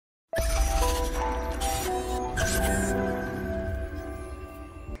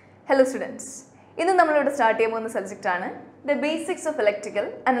Hello students. ഇന്ന് നമ്മൾ ഇവിടെ സ്റ്റാർട്ട് ചെയ്യാൻ പോകുന്ന സബ്ജക്റ്റ് ആണ് The Basics of Electrical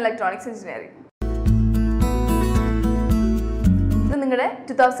and Electronics Engineering. ഇത് നിങ്ങളുടെ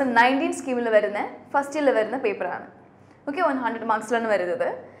 2019 സ്കീമിൽ വരുന്ന ഫസ്റ്റ് ഇയറിൽ വരുന്ന പേപ്പർ ആണ്. ഓക്കേ 100 മാർക്സിലാണ് വരുന്നത്.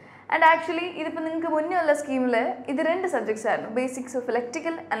 And actually ഇതിപ്പോൾ നിങ്ങൾക്ക് മുന്നേ ഉള്ള സ്കീമിൽ ഇത് രണ്ട് സബ്ജക്ട്സ് ആയിരുന്നു. Basics of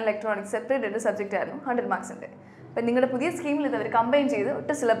Electrical and Electronics separate രണ്ട് സബ്ജക്റ്റ് ആയിരുന്നു 100 മാർക്സിന്റെ. അപ്പോൾ നിങ്ങളുടെ പുതിയ സ്കീമിൽ ഇത് അവർ കമ്പൈൻ ചെയ്ത്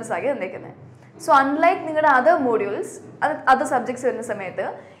ഒറ്റ സിലബസ് ആക്കി തന്നേക്കുന്നത്. So unlike നിങ്ങളുടെ other modules, other subjects വരുന്ന സമയത്ത്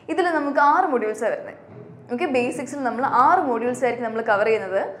ഇതിൽ നമുക്ക് 6 modules വരുന്നത്. ഓക്കെ ബേസിക്സിൽ നമ്മൾ 6 modules ആയിരിക്കും നമ്മൾ കവർ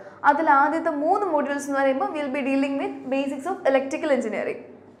ചെയ്യുന്നത്. അതിൽ ആദ്യത്തെ 3 modules എന്ന് പറയുമ്പോൾ we'll be dealing with basics of electrical engineering.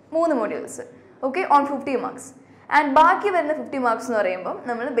 3 modules. Okay on 50 marks. And ബാക്കി വരുന്ന 50 marks എന്ന് പറയുമ്പോൾ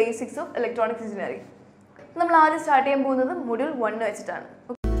നമ്മൾ basics of electronics engineering. നമ്മൾ ആദ്യം സ്റ്റാർട്ട് ചെയ്യാൻ പോകുന്നത് module 1 വെച്ചിട്ടാണ്.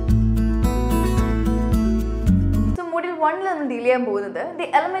 Module 1 നമ്മൾ ഡീൽ ചെയ്യാൻ പോകുന്നത് the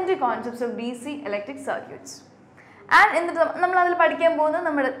elementary concepts of DC electric circuits. And എന്നിട്ട് നമ്മൾ അതിൽ പഠിക്കാൻ പോകുന്നത്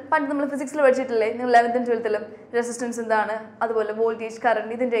നമ്മൾ ഫിസിക്സിൽ പഠിച്ചിട്ടില്ലേ നിങ്ങൾ 11th and 12th ലും റെസിസ്റ്റൻസ് എന്താണ് അതുപോലെ വോൾട്ടേജ്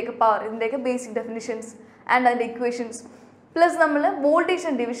കറന്റ് ഇതിന്റെയൊക്കെ പവർ ഇതിന്റെയൊക്കെ ബേസിക് ഡെഫിനിഷൻസ് ആൻഡ് അതിന്റെ ഇക്വേഷൻസ് പ്ലസ് നമ്മൾ voltage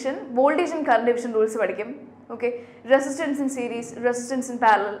and division voltage and current division rules പഠിക്കും. Okay resistance in series resistance in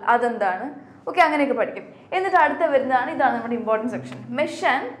parallel അതെന്താണ് ഓക്കെ അങ്ങനെയൊക്കെ പഠിക്കും. എന്നിട്ട് അടുത്ത വരുന്നതാണ് ഇതാണ് നമ്മുടെ important section mesh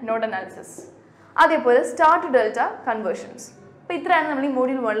and node analysis അതേപോലെ സ്റ്റാർ ടു ഡെൽറ്റ കൺവേർഷൻസ്. അപ്പോൾ ഇത്രയാണ് നമ്മൾ ഈ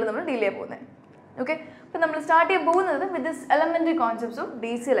മോഡ്യൂൾ 1 നമ്മൾ ഡീൽ ചെയ്യാൻ പോകുന്നത്. ഓക്കെ അപ്പോൾ നമ്മൾ സ്റ്റാർട്ട് ചെയ്യാൻ പോകുന്നത് with this elementary concepts of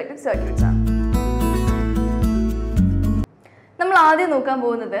DC electric circuits ആണ്. നമ്മൾ ആദ്യം നോക്കാൻ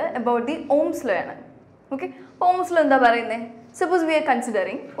പോകുന്നത് അബൌട്ട് ദി ഓംസ് ലോ ആണ്. ഓക്കെ അപ്പോൾ ഓംസ് ലോ എന്താ പറയുന്നത് സപ്പോസ് വി ആർ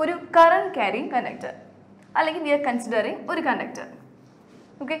കൺസിഡറിങ് ഒരു കറന്റ് ക്യാരിങ് കണ്ടക്ടർ അല്ലെങ്കിൽ വി ആർ കൺസിഡറിങ് ഒരു കണ്ടക്ടർ.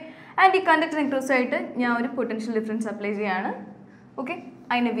 ഓക്കെ ആൻഡ് ഈ കണ്ടക്ടറിനെ ക്രോസ് ആയിട്ട് ഞാൻ ഒരു പൊട്ടൻഷ്യൽ ഡിഫറൻസ് അപ്ലൈ ചെയ്യാണ്. ഓക്കെ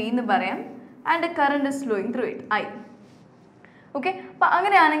അതിനെ V എന്ന് പറയാം. And the current is flowing through it, I. Okay, അപ്പോൾ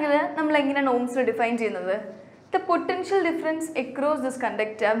അങ്ങനെയാണെങ്കിൽ നമ്മൾ എങ്ങനെയാണ് ഓംസിൽ ഡിഫൈൻ ചെയ്യുന്നത് the potential difference across this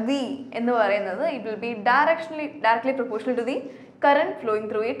conductor V എന്ന് പറയുന്നത് it will be directly proportional to the current flowing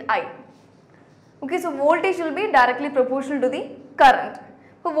through it I. Okay, so voltage will be directly proportional to the current.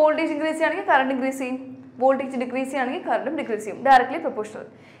 അപ്പോൾ voltage increase ചെയ്യുകയാണെങ്കിൽ current increase ചെയ്യും voltage decrease ചെയ്യുകയാണെങ്കിൽ കറണ്ടും decrease ചെയ്യും directly proportional.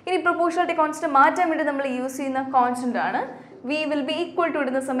 ഇനി proportionality constant മാറ്റാൻ വേണ്ടി നമ്മൾ യൂസ് ചെയ്യുന്ന കോൺസ്റ്റന്റ് ആണ് V will be equal to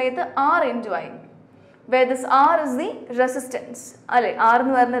ഇടുന്ന സമയത്ത് R into I, where this R is the resistance. അല്ലേ R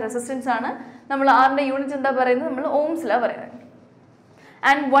എന്ന് പറയുന്ന റെസിസ്റ്റൻസ് ആണ്. നമ്മൾ ആറിൻ്റെ യൂണിറ്റ് എന്താ പറയുന്നത് നമ്മൾ ഓംസിലാണ് പറയുന്നത്.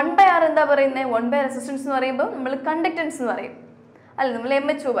 ആൻഡ് 1/R എന്താ പറയുന്നത് 1 by റെസിസ്റ്റൻസ് എന്ന് പറയുമ്പോൾ നമ്മൾ കണ്ടക്റ്റൻസ് എന്ന് പറയും അല്ലെ നമ്മൾ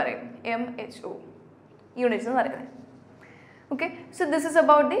MHO പറയും MHO യൂണിറ്റ്സ് എന്ന് പറയുന്നത്. Okay so this is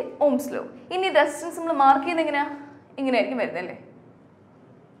about the Ohm's law. ഇനി റെസിസ്റ്റൻസ് നമ്മൾ മാർക്ക് ചെയ്യുന്നത് ഇങ്ങനെയായിരിക്കും വരുന്നത് അല്ലേ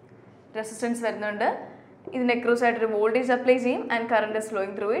റെസിസ്റ്റൻസ് വരുന്നുണ്ട് ഇതിനെ ക്രോസ് ആയിട്ടൊരു വോൾട്ടേജ് അപ്ലൈ ചെയ്യും and current is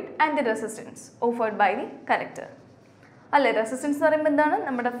flowing through it and the resistance offered by the conductor അല്ലേ. റെസിസ്റ്റൻസ് എന്ന് പറയുമ്പോൾ എന്താണ്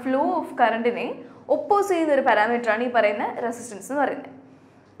നമ്മുടെ ഫ്ലോ ഓഫ് കറണ്ടിനെ ഒപ്പോസ് ചെയ്യുന്ന ഒരു പാരാമീറ്ററാണ് ഈ പറയുന്ന റെസിസ്റ്റൻസ് എന്ന് പറയുന്നത്.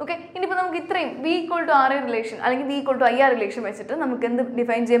 ഓക്കെ ഇനിയിപ്പോൾ നമുക്ക് ഇത്രയും V equal to RI relation അല്ലെങ്കിൽ V equal to IR relation വെച്ചിട്ട് നമുക്ക് എന്ത്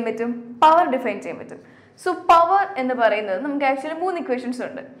ഡിഫൈൻ ചെയ്യാൻ പറ്റും പവർ ഡിഫൈൻ ചെയ്യാൻ പറ്റും. സോ പവർ എന്ന് പറയുന്നത് നമുക്ക് ആക്ച്വലി 3 ഇക്വേഷൻസ്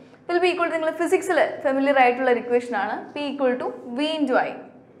ഉണ്ട്. വിൽ ബി ഈക്വൽ ടു നിങ്ങൾ ഫിസിക്സിൽ ഫെമിലിയർ ആയിട്ടുള്ള ഒരു ഇക്വേഷൻ ആണ് P equal to V into I.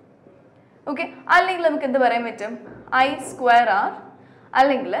 Okay അല്ലെങ്കിൽ നമുക്ക് എന്ത് പറയാൻ പറ്റും I²R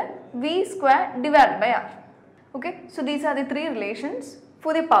അല്ലെങ്കിൽ V² divided by R. Okay so these are the 3 relations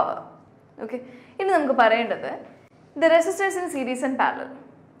for the power. Okay ഇനി നമുക്ക് പറയേണ്ടത് the resistance in series and parallel.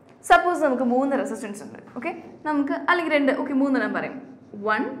 Suppose നമുക്ക് 3 റെസിസ്റ്റൻസ് ഉണ്ട്. ഓക്കെ നമുക്ക് അല്ലെങ്കിൽ 2 ഓക്കെ 3 ഞാൻ പറയും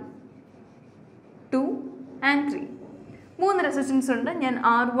 1 2 and 3 3 റെസിസ്റ്റൻസ് ഉണ്ട്. ഞാൻ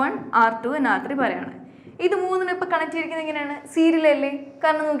R1 R2 and R3 പറയാണ്. ഇത് 3 ഇപ്പോൾ കണക്ട് ചെയ്തിരിക്കുന്നത് എങ്ങനെയാണ് സീരിയലല്ലേ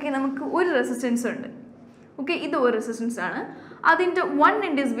കാരണം നോക്കി നമുക്ക് ഒരു റെസിസ്റ്റൻസ് ഉണ്ട്. ഓക്കെ ഇത് ഒരു റെസിസ്റ്റൻസ് ആണ് അതിൻ്റെ 1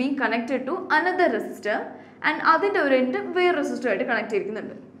 end is being connected to another resistor and അതിൻ്റെ ഒരു എൻഡ് വേറെ റെസിസ്റ്ററായിട്ട് കണക്ട്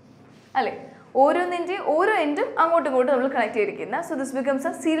ചെയ്തിരിക്കുന്നുണ്ട് അല്ലേ ഓരോന്നിൻ്റെ ഓരോ എൻഡും അങ്ങോട്ടും ഇങ്ങോട്ടും നമ്മൾ കണക്ട് ചെയ്തിരിക്കുന്ന so this becomes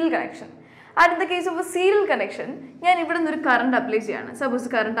A serial connection. And in the case of A serial connection ഞാൻ ഇവിടെ നിന്ന് ഒരു കറണ്ട് അപ്ലൈ ചെയ്യാണ്.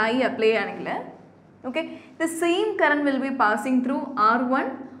 സപ്പോസ് കറണ്ട് I അപ്ലൈ ചെയ്യുകയാണെങ്കിൽ okay the same current will be passing through R1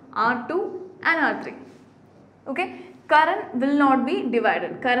 R2 and R3. Okay, current will not be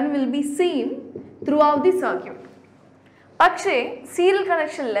divided. Current will be same throughout the circuit. പക്ഷേ serial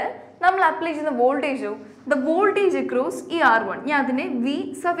കണക്ഷനിൽ നമ്മൾ apply ചെയ്യുന്ന വോൾട്ടേജോ the voltage across ഈ R1 ഞാൻ അതിനെ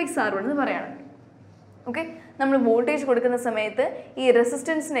V∗R1 എന്ന് പറയാണ്. Okay നമ്മൾ വോൾട്ടേജ് കൊടുക്കുന്ന സമയത്ത് ഈ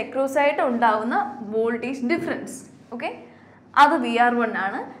റെസിസ്റ്റൻസിന് അക്രോസ് ആയിട്ട് ഉണ്ടാവുന്ന വോൾട്ടേജ് ഡിഫറൻസ് ഓക്കെ അത് VR1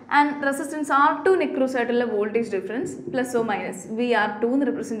 ആണ്. ആൻഡ് റെസിസ്റ്റൻസ് R2 അക്രോസ് ആയിട്ടുള്ള voltage difference plus or minus VR2 എന്ന്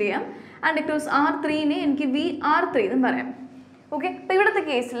റിപ്രസെൻറ്റ് ചെയ്യാം. ആൻഡ് അക്രോസ് R3നെ എനിക്ക് VR3 എന്നും പറയാം. ഓക്കെ അപ്പോൾ ഇവിടുത്തെ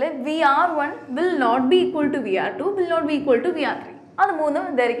കേസിൽ VR1 will not be equal to VR2 will not be equal to VR3 അത് 3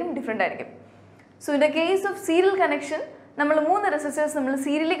 ഇതായിരിക്കും ഡിഫറെൻ്റ് ആയിരിക്കും. So in the case of serial connection നമ്മൾ 3 റെസിസ്റ്റേഴ്സ് നമ്മൾ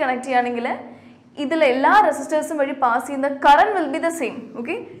സീരിയലി കണക്ട് ചെയ്യുകയാണെങ്കിൽ ഇതിലെ എല്ലാ റെസിസ്റ്റേഴ്സും വഴി പാസ് ചെയ്യുന്ന current will be the same.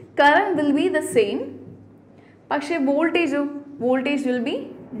 Okay current will be the same, പക്ഷേ voltage will be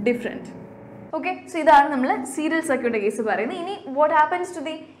different. Okay, so ഇതാണ് നമ്മൾ സീരിയൽ സർക്യൂട്ടിന്റെ കേസ് പറയുന്നത്. ഇനി what happens to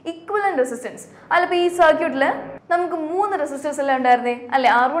the equivalent resistance? അപ്പോൾ ഈ സർക്യൂട്ടിൽ നമുക്ക് 3 റെസിസ്റ്റേഴ്സ് എല്ലാം ഉണ്ടായിരുന്നേ അല്ലേ,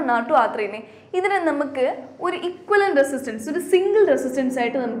 R1 R2 R3. ഇതിനെ നമുക്ക് ഒരു ഇക്വലന്റ് റെസിസ്റ്റൻസ്, ഒരു സിംഗിൾ റെസിസ്റ്റൻസ്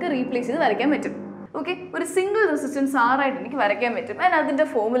ആയിട്ട് നമുക്ക് റീപ്ലേസ് ചെയ്ത് വരയ്ക്കാൻ പറ്റും. ഓക്കെ, ഒരു സിംഗിൾ റെസിസ്റ്റൻസ് R ആയിട്ട് എനിക്ക് വരയ്ക്കാൻ പറ്റും. ആൻഡ് അതിന്റെ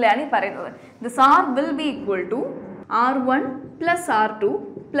ഫോർമുലയാണ് ഈ പറയുന്നത്. This R will be equal to R1 plus R2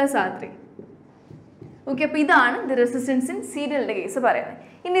 plus R3. Okay, അപ്പോൾ ഇതാണ് ദി റെസിസ്റ്റൻസ് ഇൻ സീരിയലിന്റെ കേസ് പറയുന്നത്.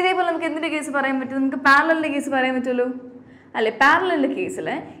 ഇനി ഇതേപോലെ നമുക്ക് എന്തിന്റെ കേസ് പറയാൻ പറ്റും? നമുക്ക് പാരലലിന്റെ കേസ് പറയാൻ പറ്റുമല്ലോ അല്ലെ. പാരലലിന്റെ കേസിൽ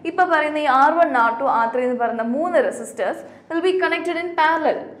ഇപ്പോൾ പറയുന്ന ഈ R1 R2 R3 എന്ന് പറയുന്ന 3 resistors will be connected in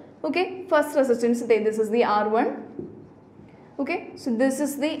parallel. Okay, first resistance, this is the R1. Okay, so this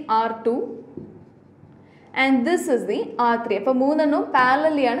is the R2 and this is the R3. അപ്പോൾ മൂന്നെണ്ണം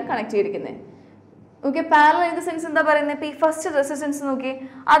പാരലലി ആണ് കണക്ട് ചെയ്തിരിക്കുന്നത്. Okay, parallel in the sense എന്താ പറയുന്നത്? ഇപ്പോൾ ഈ first resistance നോക്കി,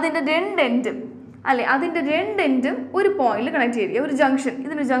 അതിൻ്റെ രണ്ട് എൻഡും അല്ലെ, അതിൻ്റെ രണ്ട് എൻഡും ഒരു പോയിന്റിൽ കണക്ട് ചെയ്തിരിക്കുക, ഒരു ജംഗ്ഷൻ.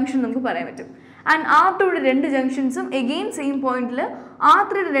 ഇതിൻ്റെ ജംഗ്ഷൻ നമുക്ക് പറയാൻ പറ്റും. ആൻഡ് R2യുടെ രണ്ട് ജംഗ്ഷൻസും എഗെയിൻ സെയിം പോയിന്റിൽ,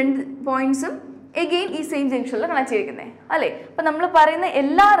 R3യുടെ രണ്ട് പോയിന്റ്സും എഗെയിൻ ഈ സെയിം ജംഗ്ഷനിൽ കണക്ട് ചെയ്തിരിക്കുന്നത് അല്ലേ. അപ്പോൾ നമ്മൾ പറയുന്ന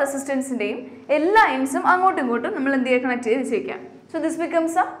എല്ലാ റെസിസ്റ്റൻസിൻ്റെയും എല്ലാ എൻഡ്സും അങ്ങോട്ടും ഇങ്ങോട്ടും നമ്മൾ എന്ത് ചെയ്യുക? കണക്ട് ചെയ്ത് വെച്ചേക്കാം. So this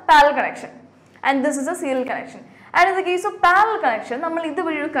becomes A parallel connection and this is A serial connection. And in the case of parallel connection നമ്മൾ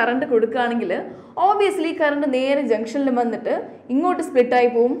ഇതുവഴി ഒരു കറണ്ട് കൊടുക്കുകയാണെങ്കിൽ ഓബിയസ്ലി കറണ്ട് നേരെ ജംഗ്ഷനിൽ വന്നിട്ട് ഇങ്ങോട്ട് സ്പ്ലിറ്റായി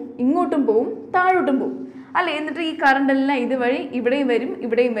പോവും, ഇങ്ങോട്ടും പോവും, താഴോട്ടും പോവും അല്ലേ. എന്നിട്ട് ഈ കറണ്ട് എല്ലാം ഇതുവഴി ഇവിടെയും വരും,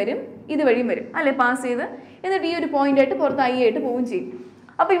 ഇവിടെയും വരും, ഇതുവഴിയും വരും അല്ലേ, പാസ് ചെയ്ത്. എന്നിട്ട് ഈ ഒരു പോയിന്റായിട്ട് പുറത്ത് I ആയിട്ട് പോവുകയും ചെയ്യും.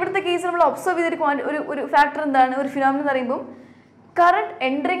 അപ്പോൾ ഇവിടുത്തെ കേസ് നമ്മൾ ഒബ്സർവ് ചെയ്തൊരു ഒരു ഫാക്ടർ എന്താണ്? ഒരു ഫിനോമിനൻ എന്ന് പറയുമ്പോൾ current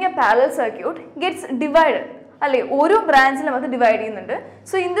entering A parallel circuit gets divided അല്ലേ, ഓരോ ബ്രാഞ്ചിലും അത് ഡിവൈഡ് ചെയ്യുന്നുണ്ട്.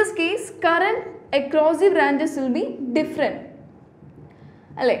 So in this case current across the branches will be different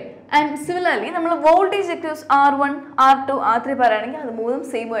അല്ലേ. ആൻഡ് സിമിലർലി നമ്മൾ voltage across R1 R2 R3 പറയുകയാണെങ്കിൽ അത് മൂന്നും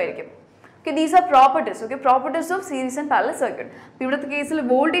സെയിം ആയിരിക്കും. Okay, these are properties. Okay, properties of series and parallel circuit. അപ്പോൾ ഇവിടുത്തെ കേസിൽ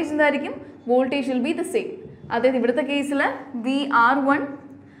വോൾട്ടേജ് എന്തായിരിക്കും? Voltage will be the same. അതായത് ഇവിടുത്തെ കേസിൽ VR1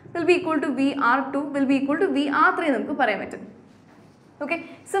 will be equal to VR2 will be equal to VR3 നമുക്ക് പറയാൻ പറ്റും. ഓക്കെ,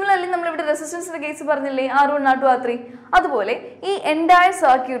 സിമിലർലി നമ്മളിവിടെ റെസിസ്റ്റൻസിൻ്റെ കേസ് പറഞ്ഞില്ലേ, R1 R2 R3. അതുപോലെ ഈ എൻറ്റയർ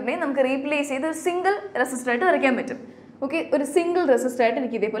സർക്യൂട്ടിനെ നമുക്ക് റീപ്ലേസ് ചെയ്ത് ഒരു സിംഗിൾ റെസിസ്റ്ററായിട്ട് വരയ്ക്കാൻ പറ്റും. ഓക്കെ, ഒരു സിംഗിൾ റെസിസ്റ്ററായിട്ട്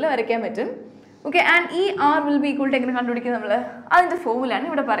എനിക്ക് ഇതേപോലെ വരയ്ക്കാൻ പറ്റും. ഓക്കെ, ആൻഡ് ഈ R will be equal to എങ്ങനെ കണ്ടുപിടിക്കും നമ്മൾ? അതിൻ്റെ ഫോർമുലയാണ്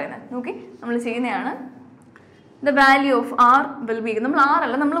ഇവിടെ പറയുന്നത്. ഓക്കെ, നമ്മൾ ചെയ്യുന്നതാണ്. The value of R will be, നമ്മൾ R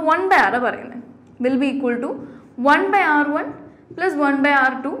അല്ല, നമ്മൾ 1/R പറയുന്നത്, will be equal to 1/R1 plus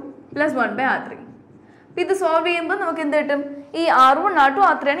 1/R2 plus 1/R3. അപ്പോൾ ഇത് സോൾവ് ചെയ്യുമ്പോൾ നമുക്ക് എന്ത് കിട്ടും? ഈ R1 R2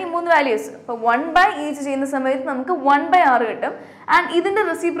 R3 ആണ് ഈ 3 വാല്യൂസ്. അപ്പോൾ 1/, ചെയ്യുന്ന സമയത്ത് നമുക്ക് 1/R കിട്ടും. ആൻഡ് ഇതിൻ്റെ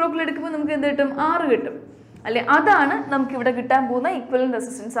റെസിപ്രോക്കൽ എടുക്കുമ്പോൾ നമുക്ക് എന്ത് കിട്ടും? R കിട്ടും അല്ലേ. അതാണ് നമുക്ക് ഇവിടെ കിട്ടാൻ പോകുന്ന ഇക്വലന്റ്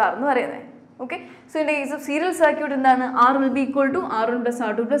റെസിസ്റ്റൻസ് R എന്ന് പറയുന്നത്. Okay, so in the case of serial circuit എന്താണ്? R will be equal to R1 plus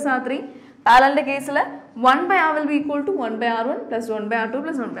R2 plus R3. പാരലലിൻ്റെ കേസിൽ 1/R will be equal to 1/R1 plus 1/R2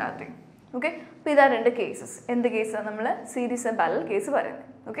 plus 1/R3. Okay, അപ്പോൾ ഇതാ രണ്ട് cases. എന്ത് കേസാണ്? നമ്മൾ സീരീസ് ആൻഡ് പാരലൽ കേസ് പറയുന്നത്.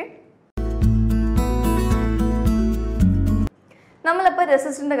 Okay, നമ്മളപ്പോൾ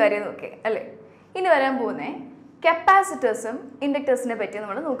റെസിസ്റ്ററിൻ്റെ കാര്യം നോക്കി അല്ലേ. ഇനി വരാൻ പോകുന്നത് കപ്പാസിറ്റേഴ്സും ഇൻഡക്ടേഴ്സിനെ പറ്റി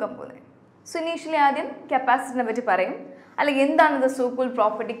നമ്മൾ നോക്കാൻ പോകുന്നത്. സോ ഇനീഷ്യലി ആദ്യം കപ്പാസിറ്ററിനെ പറ്റി പറയും, അല്ലെങ്കിൽ എന്താണ് the so called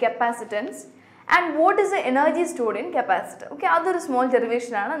property capacitance and what is the energy stored in capacitor. Okay, അതൊരു സ്മോൾ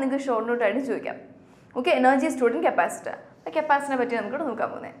ഡെറിവേഷനാണ്, നിങ്ങൾക്ക് ഷോർട്ട് നോട്ടായിട്ട് ചോദിക്കാം. Okay, energy stored in capacitor. അപ്പോൾ കപ്പാസിറ്ററിനെ പറ്റി നമുക്കിവിടെ നോക്കാൻ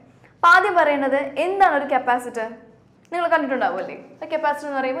പോകുന്നത്. അപ്പോൾ ആദ്യം പറയുന്നത് എന്താണ് ഒരു കപ്പാസിറ്റർ? നിങ്ങൾ കണ്ടിട്ടുണ്ടാവുമല്ലേ. അപ്പോൾ കപ്പാസിറ്റർ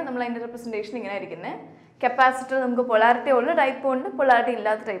എന്ന് പറയുമ്പോൾ നമ്മൾ അതിൻ്റെ റെപ്രസെൻറ്റേഷൻ ഇങ്ങനെ ആയിരിക്കുന്നത്. കപ്പാസിറ്റർ നമുക്ക് പൊളാരിറ്റി ഉള്ള ടൈപ്പും ഉണ്ട്, പൊളാരിറ്റി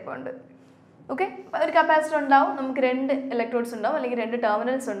ഇല്ലാത്ത ടൈപ്പും ഉണ്ട്. ഓക്കെ, ഒരു കപ്പാസിറ്റർ ഉണ്ടാവും, നമുക്ക് 2 ഇലക്ട്രോഡ്സ് ഉണ്ടാവും അല്ലെങ്കിൽ 2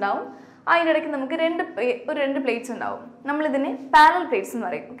 ടെർമിനൽസ് ഉണ്ടാവും. അതിനിടയ്ക്ക് നമുക്ക് രണ്ട് പ്ലേറ്റ്സ് ഉണ്ടാവും. നമ്മളിതിനെ പാരലൽ പ്ലേറ്റ്സ് എന്ന്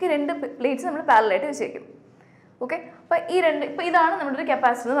പറയും. ഓക്കെ, 2 പ്ലേറ്റ്സ് നമ്മൾ പാരലായിട്ട് വെച്ചേക്കും. ഓക്കെ, അപ്പോൾ ഇപ്പോൾ ഇതാണ് നമ്മുടെ ഒരു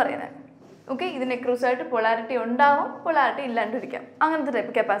കപ്പാസിറ്റർ എന്ന് പറയുന്നത്. ഓക്കെ, ഇതിന് അക്രോസ് ആയിട്ട് പൊളാരിറ്റി ഉണ്ടാവും, പൊളാരിറ്റി ഇല്ലാണ്ടിരിക്കാം. അങ്ങനത്തെ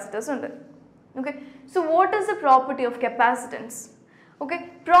ടൈപ്പ് കപ്പാസിറ്റേഴ്സ് ഉണ്ട്. Okay, so what is the property of capacitance? Okay,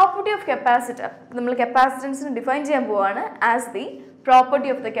 property of capacitor നമ്മൾ കപ്പാസിറ്റൻസിന് ഡിഫൈൻ ചെയ്യാൻ പോവാണ് as the property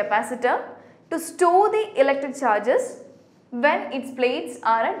of the capacitor to store the electric charges when its plates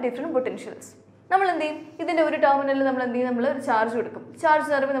are at different potentials. നമ്മൾ എന്ത് ചെയ്യും? ഇതിൻ്റെ ഒരു ടെർമിനലിൽ നമ്മൾ എന്ത് ചെയ്യും? നമ്മൾ ഒരു ചാർജ് കൊടുക്കും. ചാർജ്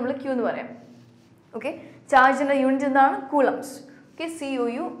എന്ന് പറയുമ്പോൾ നമ്മൾ Q എന്ന് പറയാം. ഓക്കെ, ചാർജിൻ്റെ യൂണിറ്റ് എന്താണ്? കൂളംസ്. ഓക്കെ,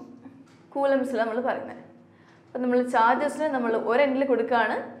 COU കൂളംസിൽ നമ്മൾ പറയുന്നത്. അപ്പോൾ നമ്മൾ ചാർജസിന് നമ്മൾ ഒരെൻഡിൽ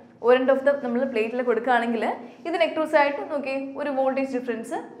കൊടുക്കുകയാണ്, ഒരെൻഡ് ഓഫ് ദ നമ്മൾ പ്ലേറ്റിൽ കൊടുക്കുകയാണെങ്കിൽ ഇതിന് അക്രോസ് ആയിട്ട് നോക്കി ഒരു വോൾട്ടേജ്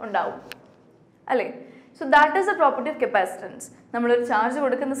ഡിഫറൻസ് ഉണ്ടാവും അല്ലേ. So that is the property of capacitance. നമ്മളൊരു ചാർജ്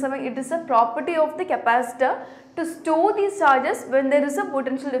കൊടുക്കുന്ന സമയം it is a property of the capacitor to store these charges when there is a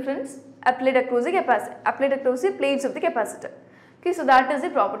potential difference applied across the capacitor, applied across the plates of the capacitor. Okay, so that is the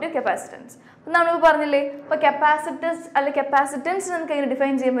property of capacitance. Now, we will capacitance or capacitance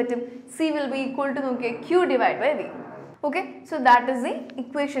define C will be equal to Q divided by V. Okay, so that is the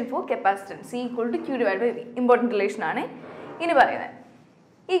equation for capacitance. C equal to Q divided by V. Important relation.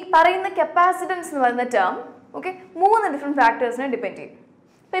 This capacitance term, okay, three different factors depend.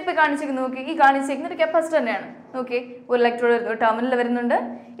 Now, this is a capacitor. Okay, one electrode terminal. This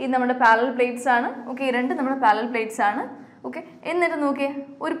is parallel plates. Okay, these are parallel plates. Okay,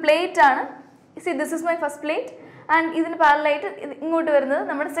 one plate. See, this is my first plate, and this is parallel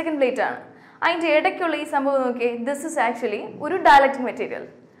to second plate. This is actually a dielectric material.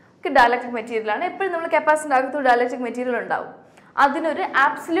 Okay, dielectric material. Capacitor dielectric material. That is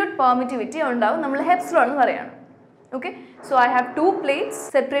absolute permittivity. 𝐊𝐓𝐔. Okay, so I have two plates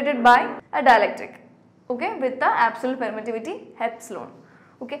separated by a dielectric. Okay, with the absolute permittivity 𝐊𝐓𝐔.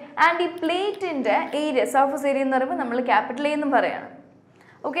 Okay, and the plate in the area, surface area, we capital A.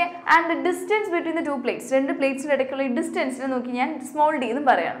 Okay, and the distance between the two plates, two plates distance small d.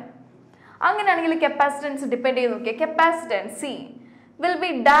 Angane capacitance depend capacitance C will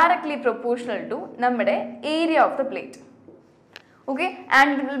be directly proportional to nammade area of the plate. Okay,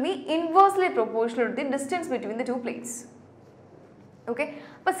 and it will be inversely proportional to the distance between the two plates. Okay,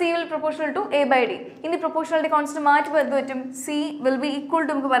 but C will be proportional to A by D. In the proportionality constant, C will be equal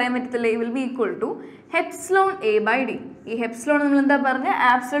to 𝐊𝐴 A by D. This 𝐊𝐴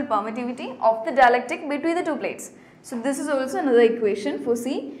absolute permittivity of the dielectric between the two plates. So this is also another equation for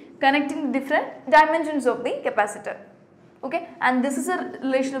C connecting different dimensions of the capacitor. Okay, and this is a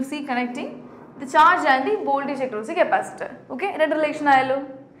relation of C connecting the charge and the voltage across the capacitor. Okay, that relation ayallo.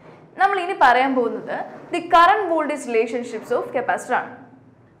 Nammal ini parayan povunathu the current voltage relationships of capacitor.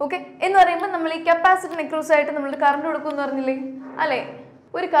 Okay, ennu parayumbol nammal ee capacitor across aayittu nammal current kodukkunnu parnille alle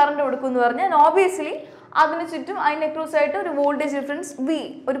oru current kodukkunnu parnal obviously adinu chuttum adine across aayittu oru voltage difference V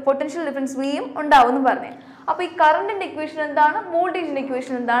oru potential difference V um undavunu parnal. അപ്പോൾ ഈ കറണ്ടിന്റെ equation എന്താണ് വോൾട്ടേജിന്റെ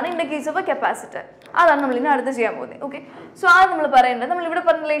equation എന്താണ് in the case of A capacitor അതാണ് നമ്മൾ ഇനി അടുത്ത് ചെയ്യാൻ പോകുന്നത്. ഓക്കേ, സോ ആ നമ്മൾ പറയേണ്ടത് നമ്മൾ ഇവിടെ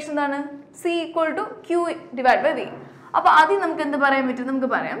പറഞ്ഞ റിലേഷൻ എന്താണ് C equal to Q divided by V. അപ്പോൾ ആദ്യം നമുക്ക് എന്ത് പറയാൻ പറ്റും നമുക്ക്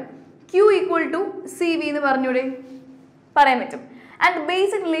പറയാം Q equal to CV എന്ന് പറഞ്ഞൂടെ പറയാൻ പറ്റും. And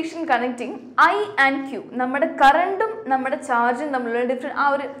basic relation connecting I and Q നമ്മുടെ കറണ്ടും നമ്മുടെ ചാർജും തമ്മിലുള്ള ഡിഫറെന്റ് ആ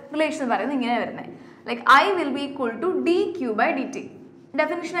ഒരു റിലേഷൻ പറയുന്നത് ഇങ്ങനെയാണ് വരുന്നത്. Like I will be equal to dQ by dt.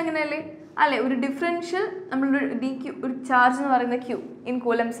 Definition എങ്ങനെയല്ലേ അല്ലേ ഒരു ഡിഫറൻഷ്യൽ നമ്മൾ ഡി ക്യൂ ഒരു ചാർജ് എന്ന് പറയുന്ന ക്യൂ ഇൻ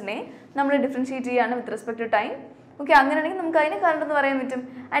കൂലംസിനെ നമ്മൾ ഡിഫറൻഷിയേറ്റ് ചെയ്യാണ് with respect to time. Okay, അങ്ങനെയാണെങ്കിൽ നമുക്ക് അതിനെ കറണ്ട് എന്ന് പറയാൻ പറ്റും.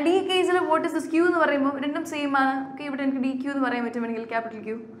 ആൻഡ് ഈ കേസിൽ വാട്ട് ഇസ് ദിസ് ക്യൂ എന്ന് പറയുമ്പോൾ രണ്ടും സെയിം ആണ്. ഓക്കെ, ഇവിടെ എനിക്ക് ഡി ക്യൂ എന്ന് പറയാൻ പറ്റുമെങ്കിൽ capital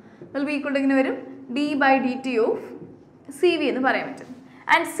Q will be equal to ഇങ്ങനെ വരും D by D T of C V എന്ന് പറയാൻ പറ്റും.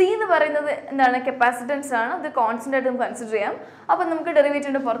 ആൻഡ് സി എന്ന് പറയുന്നത് എന്താണ് കപ്പാസിറ്റൻസ് ആണ്, അത് കോൺസ്റ്റന്റ് ആയിട്ട് നമുക്ക് കൺസിഡർ ചെയ്യാം. അപ്പോൾ നമുക്ക്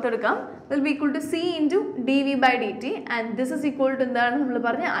ഡെറിവേറ്റീവിൻ്റെ പുറത്തെടുക്കാം will be equal to C into D V by D T and this is equal to എന്താണ് നമ്മൾ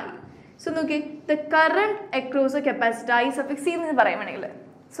പറഞ്ഞ I. So, okay, the current across a capacitor I suffix C എന്ന് പറയുവാണെങ്കിൽ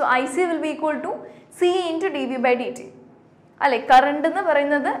so IC will be equal to C into dV by dt. അല്ലേ, current എന്ന്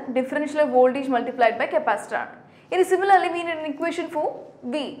പറയുന്നത് differential voltage multiplied by capacitor ആണ്. ഇനി similarly we need an equation for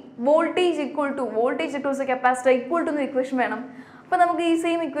V voltage equal to voltage across a capacitor equal to equation വേണം. അപ്പോൾ നമുക്ക് ഈ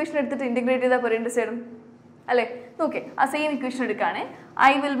same equation എടുത്തിട്ട് ഇൻറ്റഗ്രേറ്റ് ചെയ്താൽ പോരെ രണ്ട് സൈഡും അല്ലേ. ഓക്കെ, ആ same equation എടുക്കുകയാണെ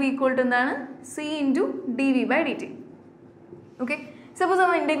I will be equal to എന്താണ് C into dV by dt. Okay, suppose we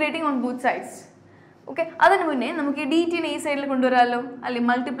are integrating on both sides. Okay, അതിനു മുന്നേ നമുക്ക് dt നെ ഈ സൈഡിൽ കൊണ്ടുവരാമല്ലോ അല്ലേ,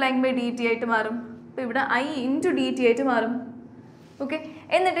 മൾട്ടിപ്ലൈങ് ബൈ dt ആയിട്ട് മാറും. അപ്പോൾ ഇവിടെ I into dt ആയിട്ട് മാറും. ഓക്കെ,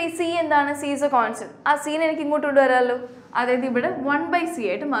 എന്നിട്ട് ഈ C എന്താണ് C is a constant. ആ C നെ എനിക്ക് ഇങ്ങോട്ട് കൊണ്ടുവരാമല്ലോ, അതായത് ഇവിടെ 1/c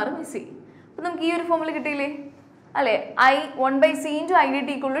ആയിട്ട് മാറും ഈ C. അപ്പോൾ നമുക്ക് ഈ ഒരു ഫോർമുല കിട്ടിയില്ലേ അല്ലേ, I 1/c into I dt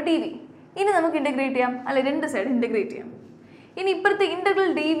equal to dv. ഇനി നമുക്ക് ഇൻറ്റഗ്രേറ്റ് ചെയ്യാം അല്ലെ, രണ്ട് സൈഡ് ഇൻറ്റഗ്രേറ്റ് ചെയ്യാം. ഇനി ഇപ്പുറത്തെ ഇൻറ്റഗ്രൽ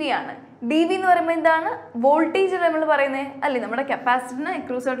dv ആണ്. dv എന്ന് പറയുമ്പോൾ എന്താണ് വോൾട്ടേജ് നമ്മൾ പറയുന്നത് അല്ലേ, നമ്മുടെ കപ്പാസിറ്ററിന്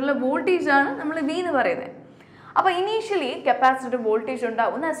അക്രോസ് ആയിട്ടുള്ള വോൾട്ടേജ് ആണ് നമ്മൾ V എന്ന് പറയുന്നത്. അപ്പോൾ ഇനീഷ്യലി കപ്പാസിറ്റർ വോൾട്ടേജ്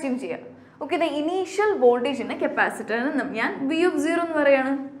ഉണ്ടാവും എന്ന് അസ്യൂം ചെയ്യാം. ഓക്കെ, ദ ഇനീഷ്യൽ വോൾട്ടേജിന് കപ്പാസിറ്ററിന് ഞാൻ V(0) എന്ന്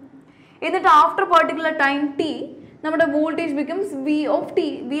പറയാണ്. എന്നിട്ട് ആഫ്റ്റർ പെർട്ടിക്കുലർ ടൈം t നമ്മുടെ voltage becomes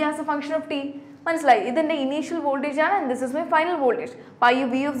V as A function of t. മനസ്സിലായി, ഇതിൻ്റെ ഇനീഷ്യൽ വോൾട്ടേജ് ആണ് and this is my final voltage. അപ്പോൾ ഈ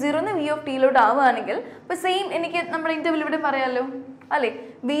V(0) എന്ന് V(t) ആവുകയാണെങ്കിൽ ഇപ്പോൾ സെയിം എനിക്ക് നമ്മുടെ ഇൻ്റർവൽ ഇവിടെ പറയാമല്ലോ അല്ലേ.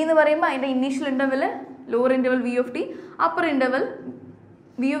 V എന്ന് പറയുമ്പോൾ അതിൻ്റെ initial interval lower interval V(t), upper interval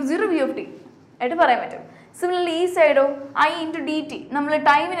V(0) V(t) ആയിട്ട് പറയാൻ പറ്റും. സിമിലർലി ഈ സൈഡോ I into dt നമ്മൾ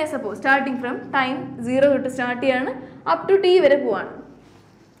ടൈമിനെ സപ്പോസ് സ്റ്റാർട്ടിങ് ഫ്രം ടൈം 0 തൊട്ട് സ്റ്റാർട്ട് ചെയ്യാണ് അപ് ടു t വരെ പോവാണ്.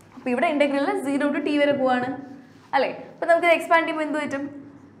 അപ്പോൾ ഇവിടെ ഇൻ്റഗ്രൽ 0 to t വരെ പോവാണ് അല്ലേ. അപ്പോൾ നമുക്ക് എക്സ്പാൻഡ് ചെയ്യുമ്പോൾ എന്ത് പറ്റും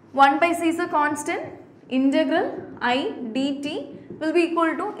 1/c is a constant integral I dt will be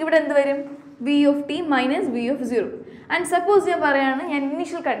equal to ഇവിടെ എന്ത് വരും V(t) minus V(0). And suppose ഞാൻ പറയുകയാണ് ഞാൻ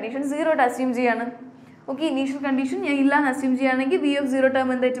ഇനീഷ്യൽ കണ്ടീഷൻ 0 അസ്യൂം ചെയ്യാണ്. Okay, initial condition ഞാൻ ഇല്ലാന്ന് assume ചെയ്യുകയാണെങ്കിൽ v of 0 term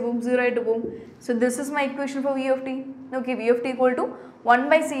എന്തായിട്ട് പോകും 0 ആയിട്ട് പോകും. So this is my equation for v of t. Okay, v of t equal to 1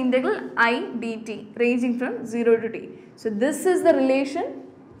 by c integral I dt ranging from 0 to t. So this is the relation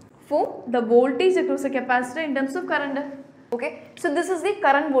for the voltage across a capacitor in terms of current. Okay, so this is the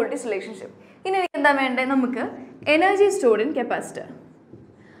current voltage relationship. ഇനി എന്താ വേണ്ടേ നമുക്ക് energy stored in capacitor.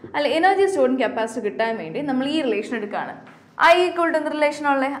 അല്ല energy stored in capacitor കിട്ടാൻ വേണ്ടി നമ്മൾ ഈ relation എടുക്കുകയാണ്. I equal to the relation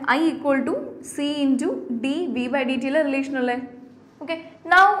I equal to C into dV by dt relation. Okay,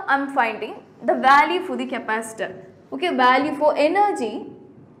 now I am finding the value for the capacitor. Okay, value for energy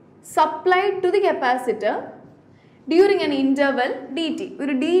supplied to the capacitor during an interval dt.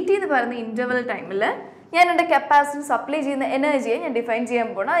 ഒരു dt എന്ന് പറയുന്ന interval ടൈമിൽ ഞാൻ എൻ്റെ capacitor supply ചെയ്യുന്ന എനർജിയെ ഞാൻ define ചെയ്യാൻ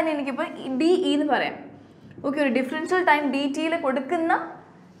പോകണം. അതിന് എനിക്കിപ്പോൾ dE എന്ന് പറയാം. ഓക്കെ, ഒരു ഡിഫറൻഷ്യൽ ടൈം dt കൊടുക്കുന്ന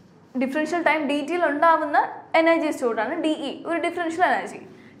differential time dt ഉണ്ടാവുന്ന energy stored ആണ് dE, ഒരു differential energy.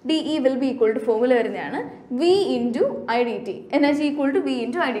 dE will be equal to formula വരുന്നതാണ് v into I dt. energy equal to v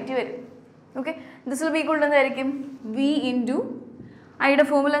into I dt വരും. Okay, this will be equal to എന്തായിരിക്കും v into I യുടെ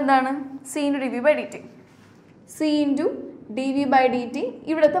formula എന്താണ് c into dv by dt. c into dv by dt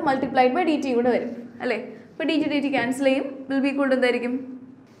ഇവിടുത്തെ multiplied by dt കൂടെ വരും അല്ലേ. അപ്പോൾ dt cancel ചെയ്യും, will be equal to എന്തായിരിക്കും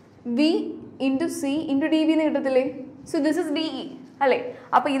v into c into dv എന്ന് കിട്ടത്തില്ലേ. so this is dE അല്ലേ.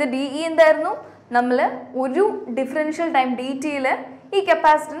 അപ്പോൾ ഇത് dE എന്തായിരുന്നു, നമ്മൾ ഒരു ഡിഫറൻഷ്യൽ ടൈം dt-യിൽ ഈ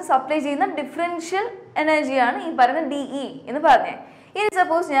കപ്പാസിറ്ററിന് സപ്ലൈ ചെയ്യുന്ന ഡിഫറൻഷ്യൽ എനർജിയാണ് ഈ പറയുന്ന dE എന്ന് പറഞ്ഞത്. ഇനി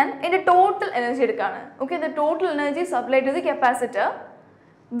സപ്പോസ് ഞാൻ എൻ്റെ ടോട്ടൽ എനർജി എടുക്കുകയാണ്. Okay, the total energy supply to the capacitor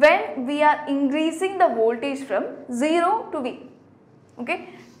when we R increasing the voltage from 0 to v. Okay,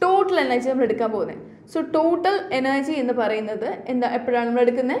 total energy നമ്മൾ എടുക്കാൻ പോകുന്നത്. സോ ടോട്ടൽ എനർജി എന്ന് പറയുന്നത് എന്താ, എപ്പോഴാണ് നമ്മൾ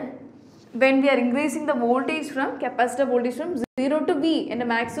എടുക്കുന്നത് when we are increasing the voltage from capacitor voltage from 0 to v, and the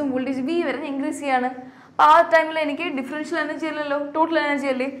maximum voltage v വരെ increase ചെയ്യാണ്. അപ്പോൾ ആ ടൈമിൽ എനിക്ക് ഡിഫറൻഷ്യൽ എനർജി അല്ലല്ലോ, ടോട്ടൽ എനർജി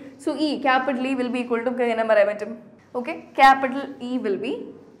അല്ലേ. So E capital E will be equal to എങ്ങനെ പറയാൻ പറ്റും. Okay, capital E will be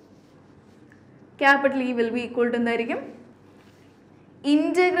equal to എന്തായിരിക്കും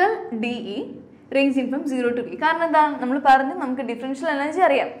integral dE ranging from 0 to v. കാരണം എന്താണ്, നമ്മൾ പറഞ്ഞു നമുക്ക് ഡിഫറൻഷ്യൽ എനർജി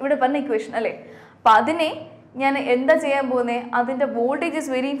അറിയാം, ഇവിടെ പറഞ്ഞ ഇക്വേഷൻ അല്ലേ. അപ്പോൾ അതിനെ ഞാൻ എന്താ ചെയ്യാൻ പോകുന്നത്, അതിൻ്റെ voltages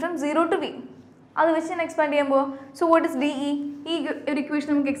varying from 0 to v, അത് വെച്ച് ഞാൻ എക്സ്പാൻഡ് ചെയ്യാൻ പോവാം. സോ വാട്ട് ഇസ് dE, ഈ ഒരു ഇക്വേഷൻ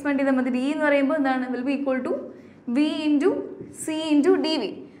നമുക്ക് എക്സ്പാൻഡ് ചെയ്താൽ മതി. dE എന്ന് പറയുമ്പോൾ എന്താണ്, will be equal to v into c into dv.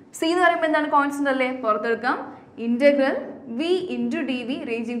 c എന്ന് പറയുമ്പോൾ എന്താണ്, കോൺസ്റ്റന്റ് അല്ലേ, പുറത്തെടുക്കാം. Integral v into dv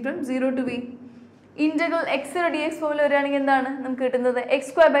ranging from 0 to v. Integral x dx formula വരികയാണെങ്കിൽ എന്താണ് നമുക്ക് കിട്ടുന്നത്,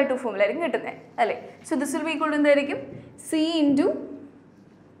 x²/2 ഫോർമുല ആയിരിക്കും കിട്ടുന്നത് അല്ലേ. So this will be equal to എന്തായിരിക്കും c into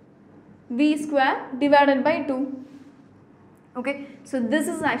v square divided by 2. Okay, so this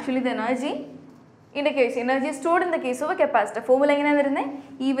is actually the energy in the case, energy stored in the case of a capacitor. Formula എങ്ങനെ വരുന്നത്,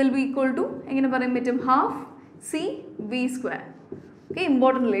 E will be equal to എങ്ങനെ പറയാൻ പറ്റും, half c v square. Okay,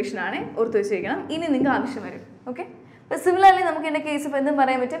 important relation ആണ്, ഓർത്ത് വെച്ചിരിക്കണം, ഇനി നിങ്ങൾക്ക് ആവശ്യം വരും. ഓക്കെ, അപ്പോൾ സിമിലർലി നമുക്ക് ഇതിൻ്റെ കേസ് ഇപ്പോൾ എന്തും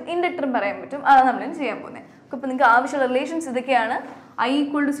പറയാൻ പറ്റും, ഇൻഡക്ടറും പറയാൻ പറ്റും, അതാണ് നമ്മൾ ചെയ്യാൻ പോകുന്നത്. ഓക്കെ, അപ്പോൾ നിങ്ങൾക്ക് ആവശ്യമുള്ള റിലേഷൻസ് ഇതൊക്കെയാണ്. I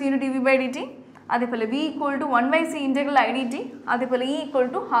equal to c into dv by dt, അതേപോലെ v equal to 1 by c integral I dt, അതേപോലെ E equal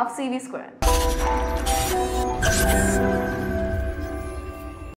to half c v square.